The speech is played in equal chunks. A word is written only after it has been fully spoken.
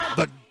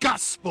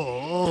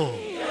gospel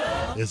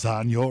is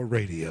on your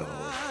radio.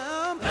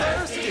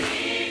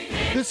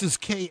 This is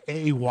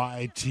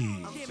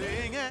KAYT,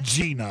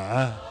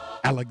 Gina,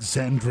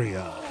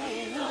 Alexandria,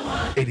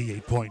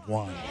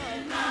 88.1.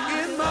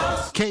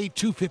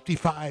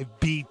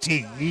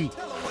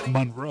 K255BT,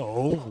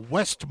 Monroe,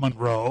 West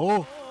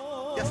Monroe,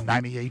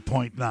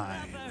 98.9.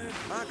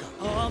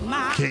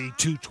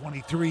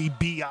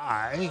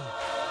 K223BI,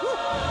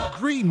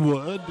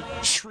 Greenwood,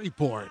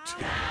 Shreveport,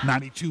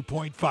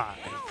 92.5.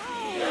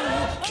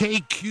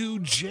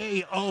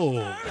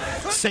 KQJO,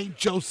 St.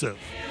 Joseph,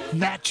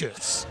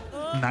 Natchez,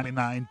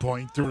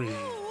 99.3.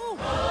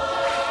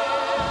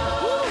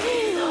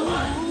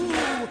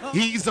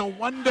 He's a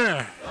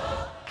wonder,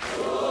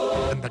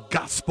 and the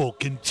gospel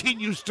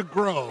continues to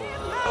grow.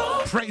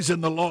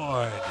 Praising the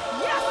Lord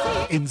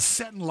in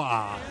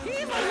Senla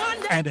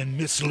and in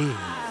Miss Lou.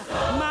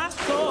 My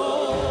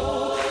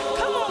soul.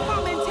 Come on,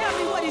 mama, and tell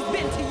me what he's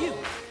been to you.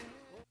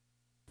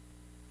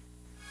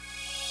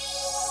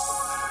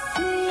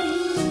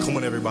 Come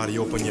on, everybody,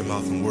 open your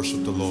mouth and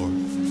worship the Lord.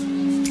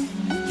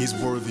 He's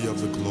worthy of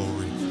the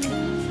glory.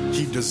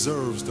 He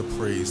deserves the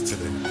praise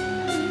today.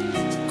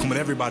 Come on,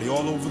 everybody,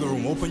 all over the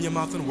room, open your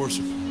mouth and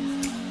worship him.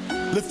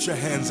 Lift your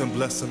hands and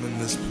bless him in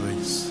this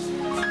place.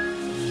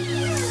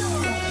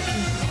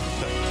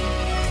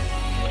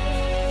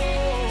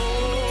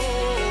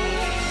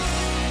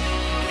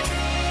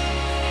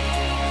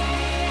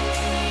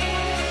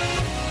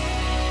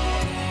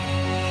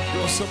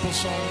 Real simple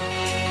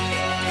song.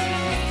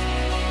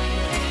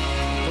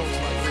 Goes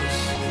like this.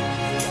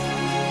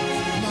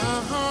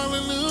 My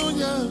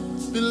hallelujah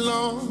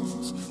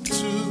belongs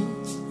to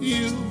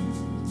you.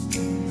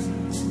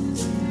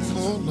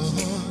 Oh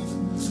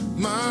Lord,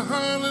 my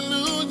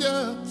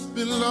hallelujah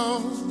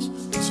belongs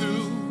to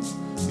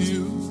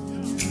you.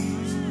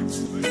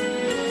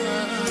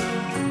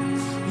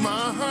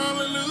 My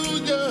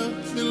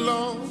hallelujah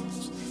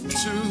belongs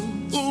to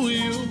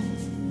you.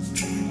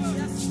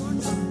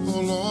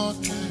 Oh Lord,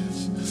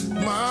 yes,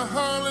 my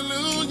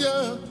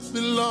hallelujah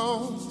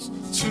belongs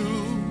to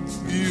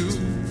you.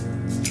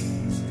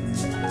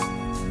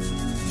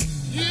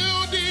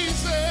 You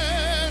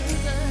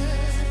deserve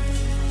it.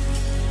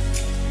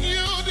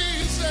 You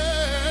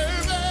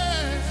deserve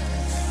it.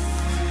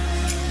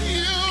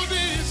 You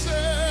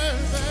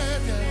deserve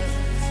it.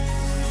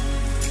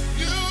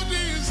 You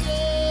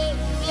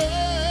deserve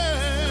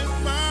it.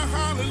 My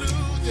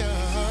hallelujah.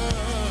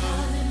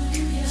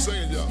 Say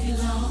it, y'all.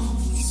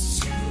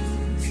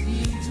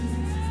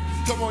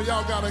 Come on,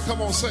 y'all got it.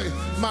 Come on, say,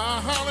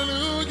 my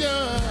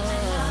hallelujah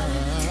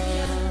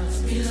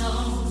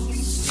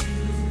belongs to you.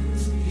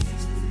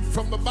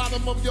 From the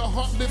bottom of your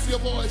heart, lift your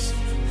voice.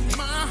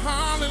 My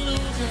hallelujah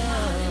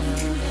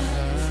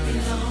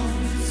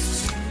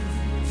belongs to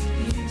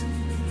you.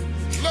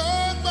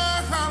 Lord,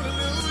 my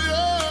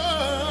hallelujah,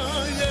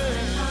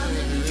 yeah.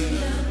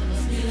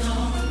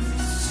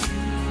 Belongs to you.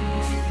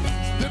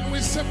 Then we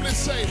simply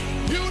say,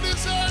 you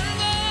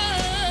deserve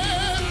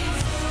it.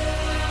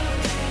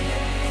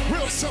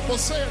 Real simple,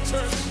 say it,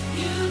 church.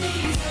 You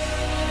deserve.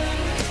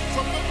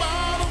 From the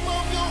bottom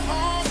of your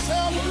heart,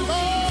 tell the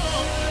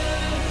Lord.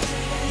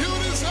 You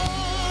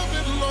deserve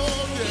it,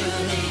 Lord, yeah.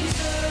 You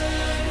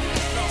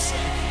deserve. Now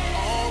say,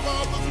 all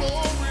of the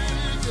glory,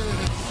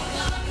 yeah.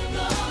 All of the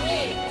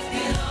glory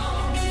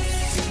belongs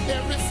to you.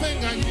 Everything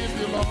I give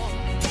you, Lord.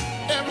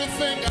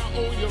 Everything I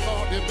owe you,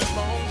 Lord, it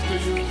belongs to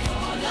you.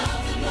 All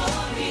of the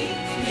glory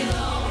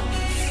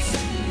belongs to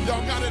you.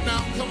 Y'all got it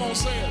now? Come on,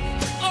 say it.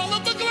 All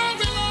of the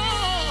glory, Lord.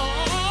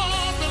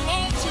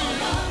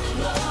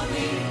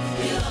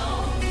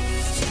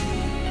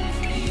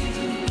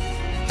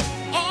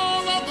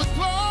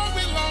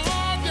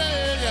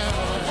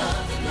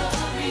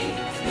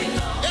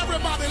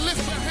 Everybody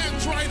lift your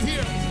hands right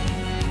here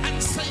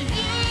and say,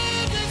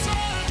 you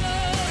deserve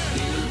it.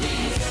 You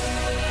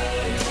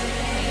deserve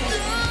it.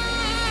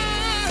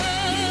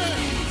 Yeah. You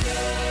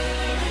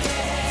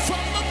deserve it.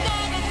 From the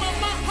bottom of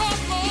my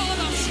heart, Lord,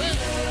 I say,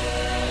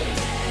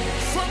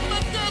 from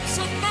the depths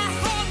of my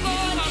heart.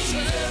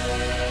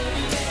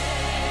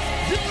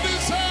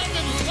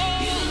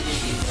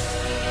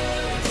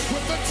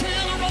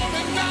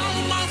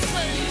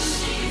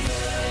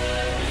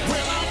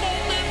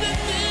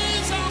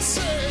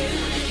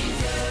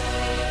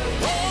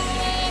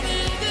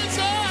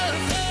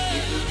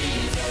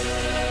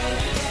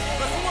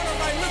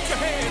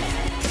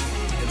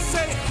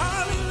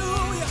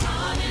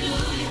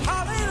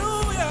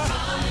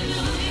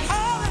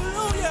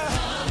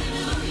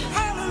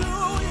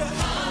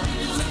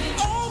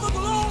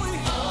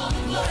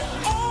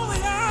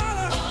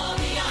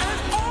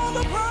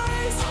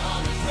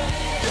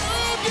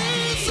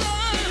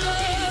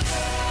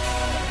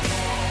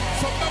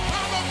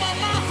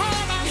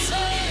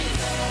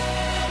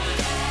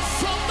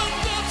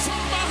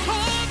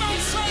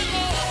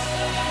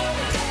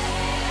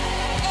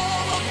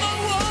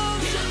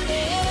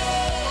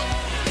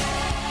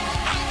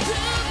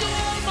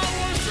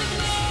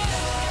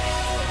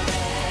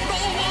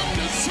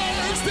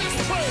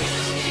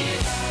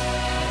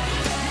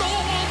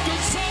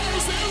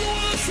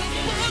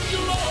 you,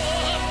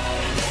 Lord.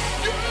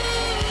 You.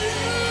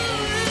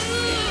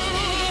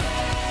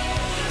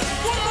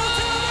 One more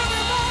time,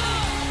 everybody.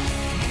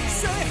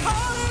 Say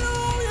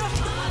hallelujah.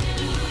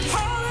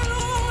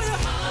 Hallelujah.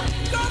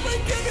 God, we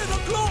give you the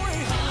glory.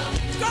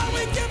 God,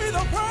 we give you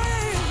the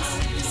praise.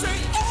 Say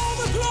all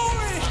the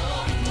glory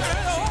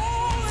and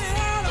all the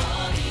honor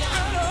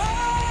and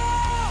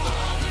all.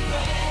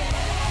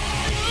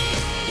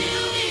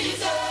 You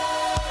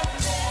deserve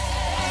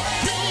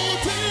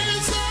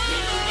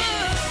it.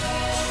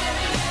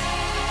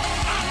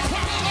 I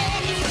cry,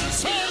 Lord, you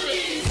deserve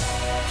it.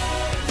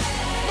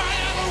 My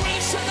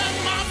adoration and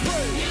my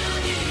praise.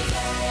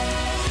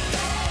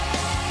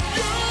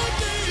 You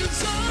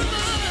deserve it.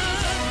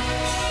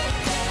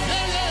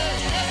 Yeah,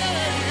 yeah,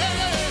 yeah,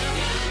 yeah.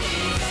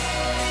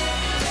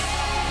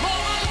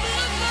 Lord, I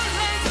lift my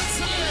hands and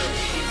say,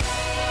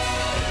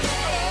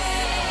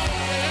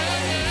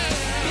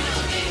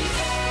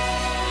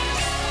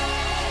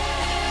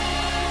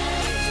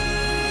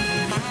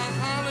 my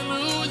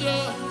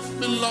hallelujah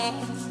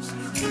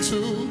belongs to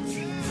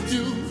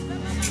you.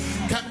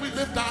 Can we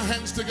lift our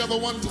hands together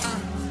one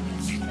time?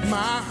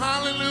 My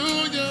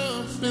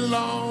hallelujah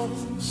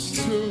belongs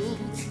to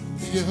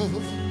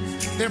you.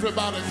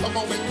 Everybody, come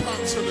on in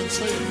concert and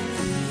say it.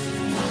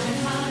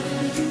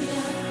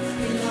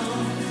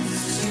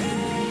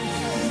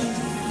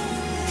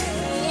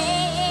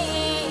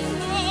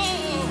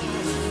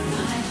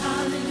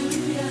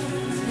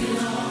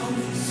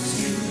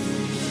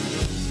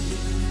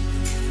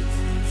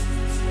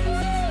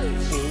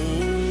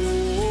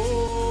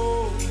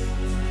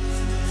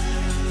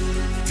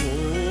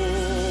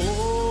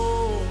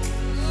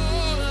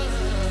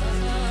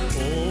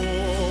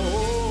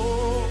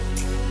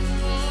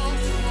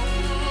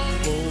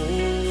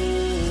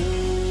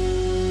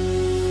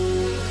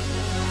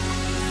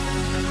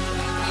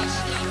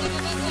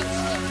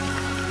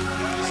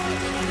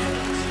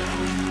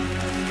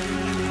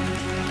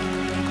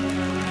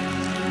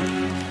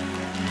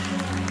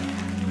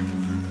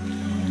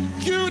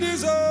 You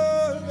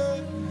deserve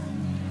it.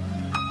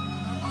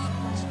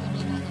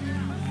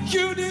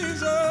 You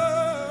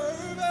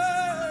deserve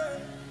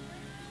it.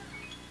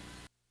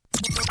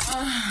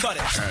 Cut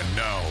it. And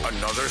now,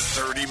 another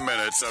 30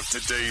 minutes of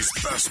today's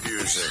best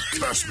music.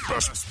 Best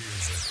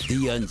music.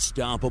 The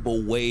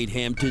unstoppable Wade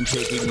Hampton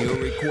taking your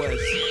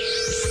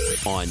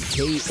requests on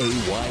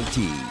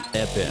KAYT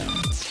FM.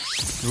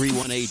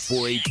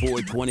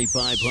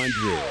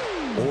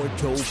 318-484-2500 or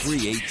toll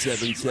free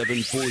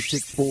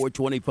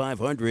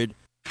 877-464-2500.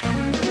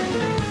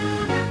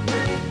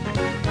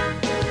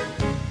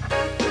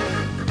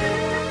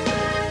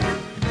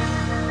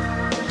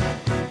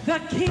 The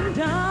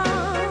kingdom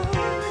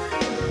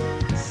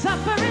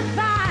suffering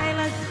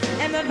violence,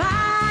 and the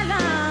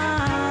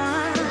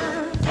violence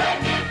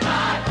taken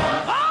by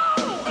force.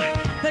 Oh,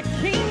 the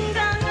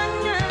kingdom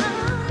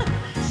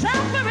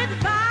suffering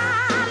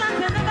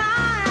violence, and the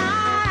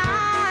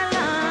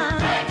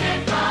violence taken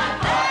by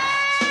force.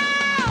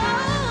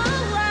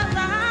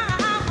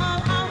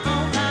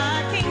 The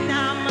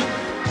kingdom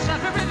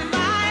suffering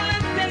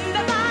violence, and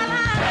the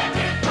violence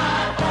taken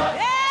by force.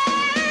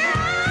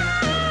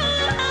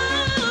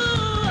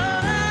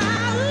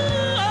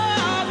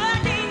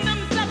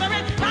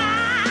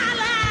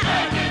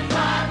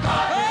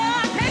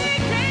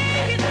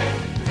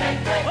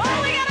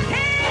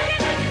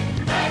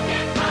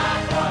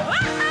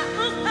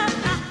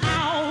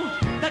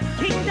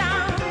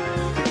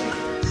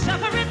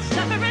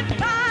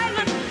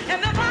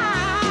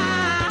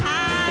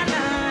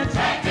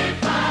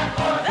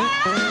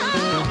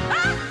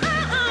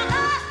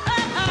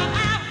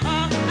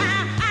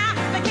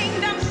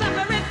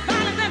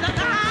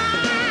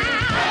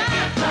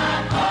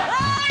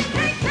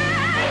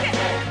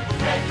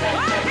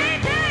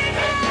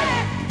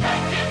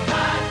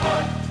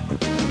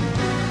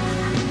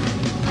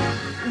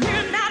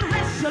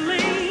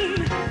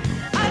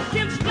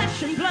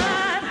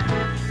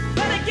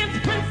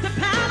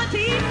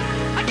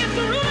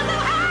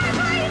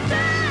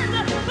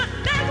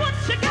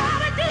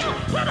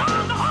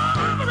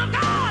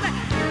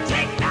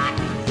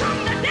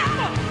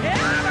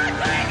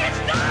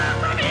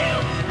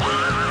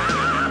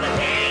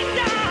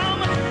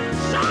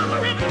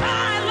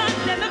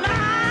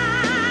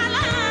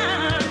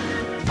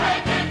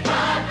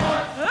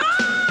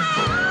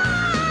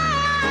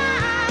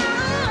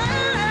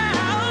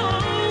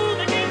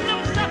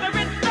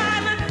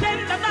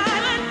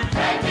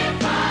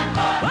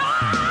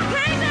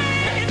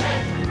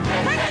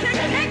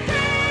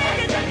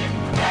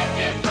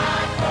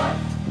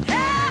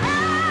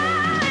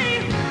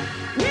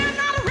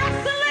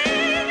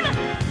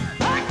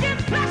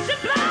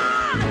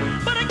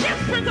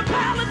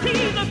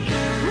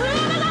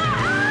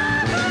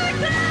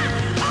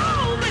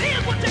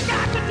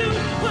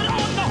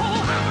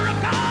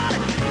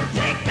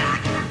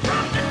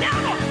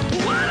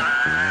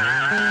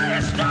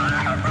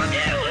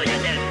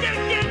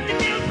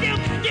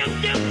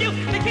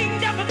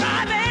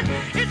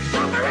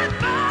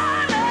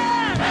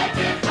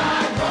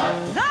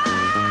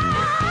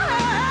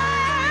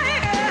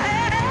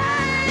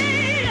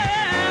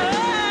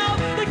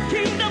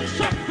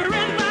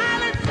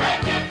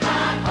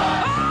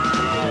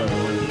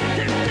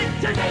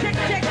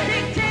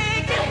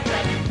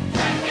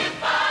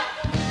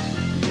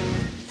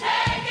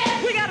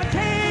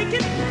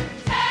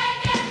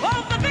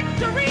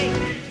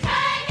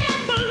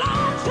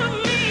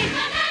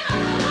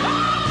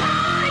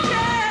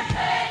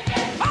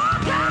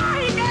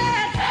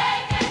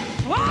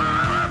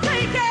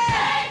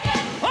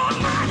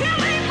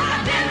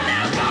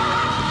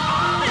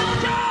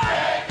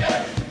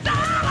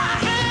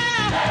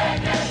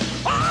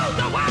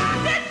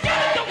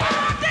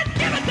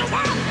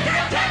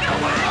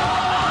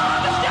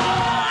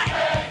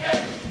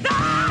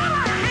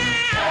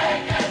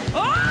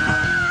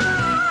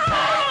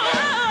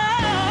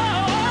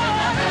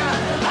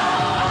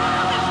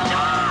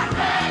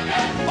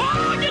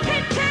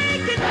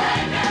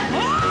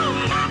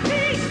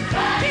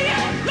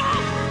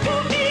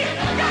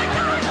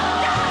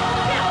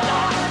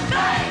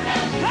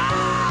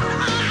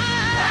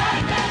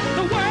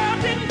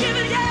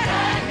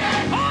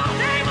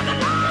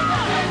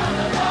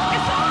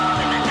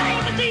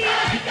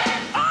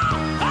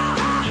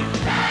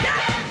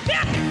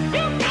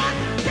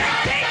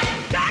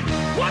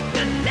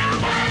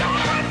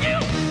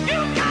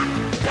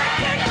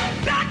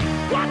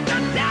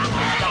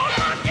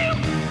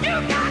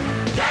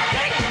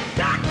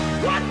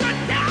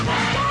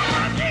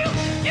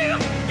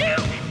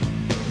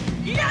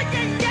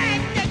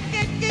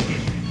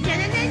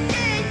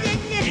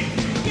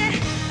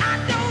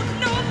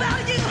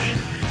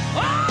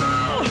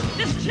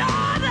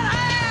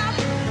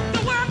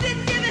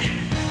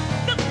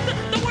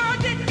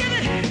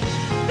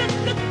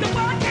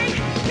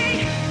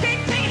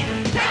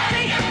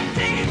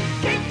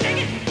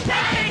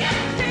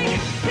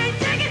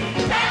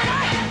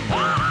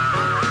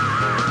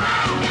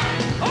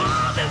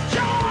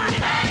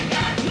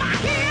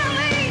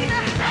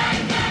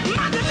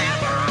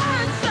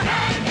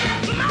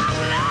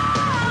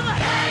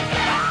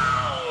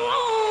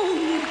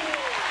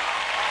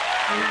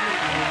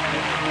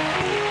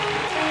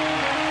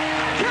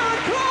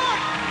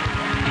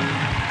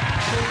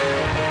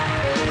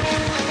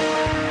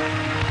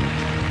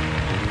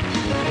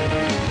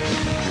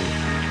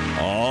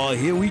 Oh,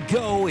 here we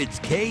go. It's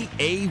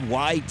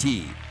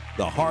KAYT,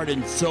 the heart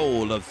and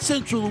soul of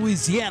Central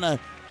Louisiana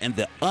and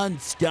the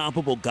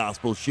Unstoppable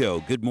Gospel Show.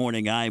 Good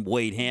morning. I'm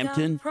Wade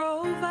Hampton.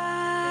 God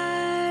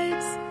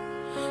provides,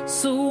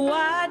 so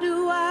why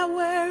do I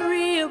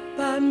worry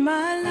about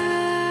my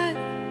life?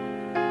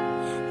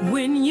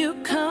 When you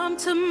come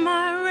to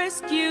my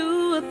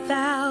rescue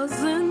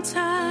 1,000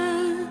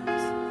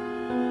 times,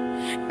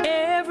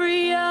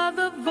 every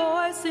other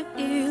voice it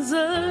is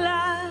a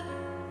lie.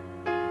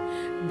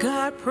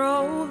 God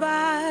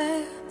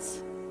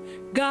provides,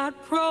 God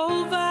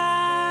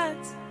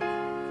provides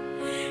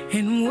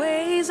in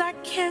ways I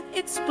can't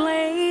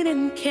explain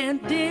and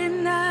can't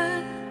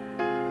deny.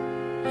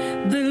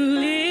 The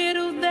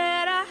little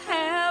that I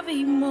have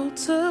He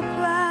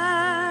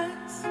multiplies.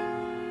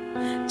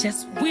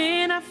 Just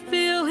when I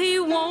feel He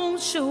won't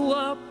show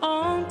up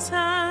on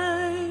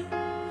time,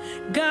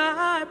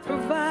 God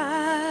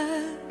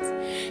provides.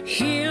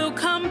 He'll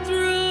come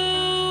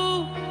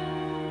through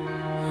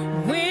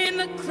when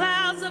the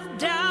clouds of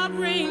doubt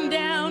rain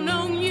down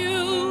on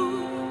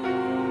you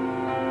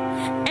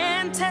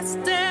and test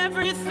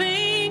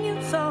everything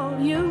you thought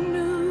you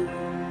knew.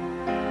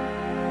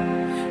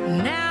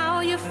 Now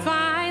you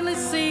finally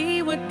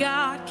see what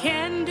God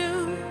can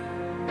do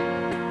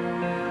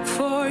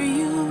for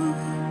you.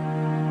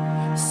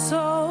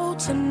 So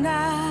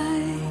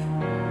tonight,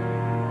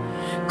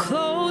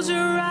 close your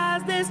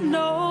eyes, there's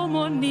no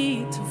more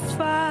need to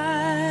fight.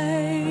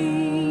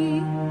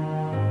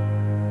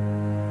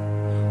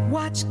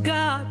 Watch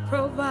God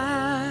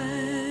provide.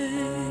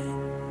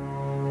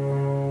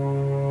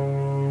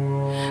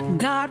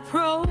 God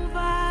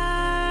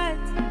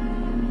provides.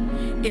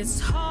 It's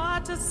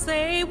hard to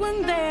say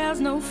when there's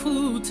no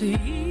food to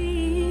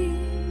eat,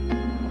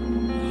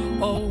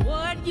 or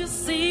what you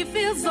see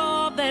feels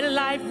all that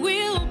life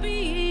will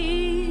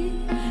be.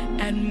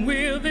 And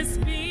will this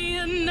be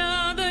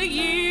another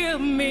year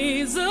of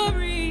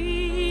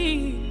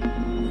misery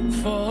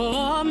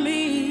for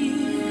me?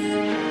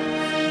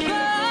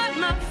 But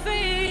my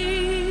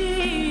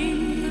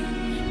faith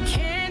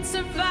can't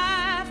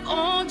survive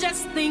on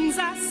just things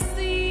I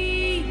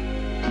see,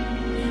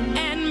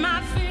 and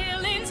my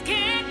feelings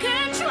can't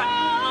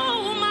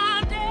control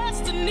my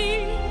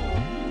destiny.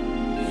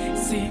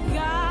 See,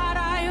 God,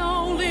 I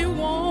only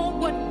want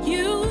what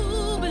you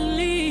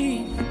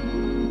believe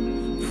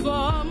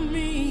for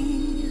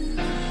me.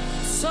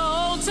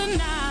 So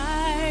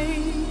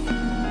tonight,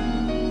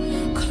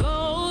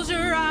 close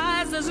your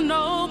eyes, there's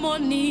no more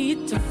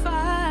need to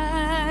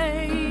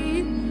fight.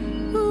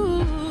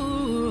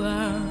 Ooh,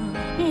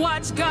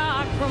 watch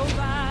God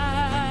provide.